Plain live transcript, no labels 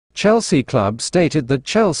Chelsea club stated that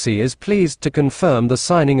Chelsea is pleased to confirm the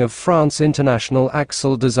signing of France international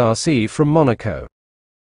Axel Disasi from Monaco.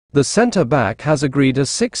 The centre-back has agreed a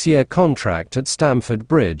 6-year contract at Stamford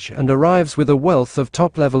Bridge and arrives with a wealth of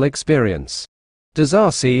top-level experience.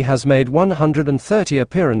 Disasi has made 130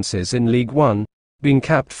 appearances in League One, been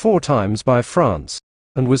capped 4 times by France,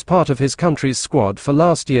 and was part of his country's squad for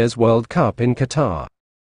last year's World Cup in Qatar.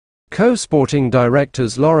 Co-sporting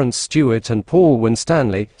directors Lawrence Stewart and Paul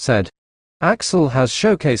Winstanley said, "Axel has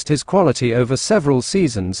showcased his quality over several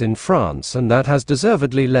seasons in France, and that has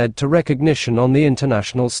deservedly led to recognition on the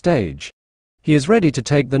international stage. He is ready to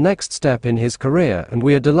take the next step in his career, and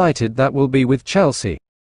we are delighted that will be with Chelsea.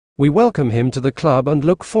 We welcome him to the club and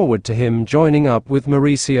look forward to him joining up with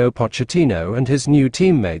Mauricio Pochettino and his new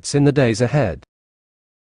teammates in the days ahead."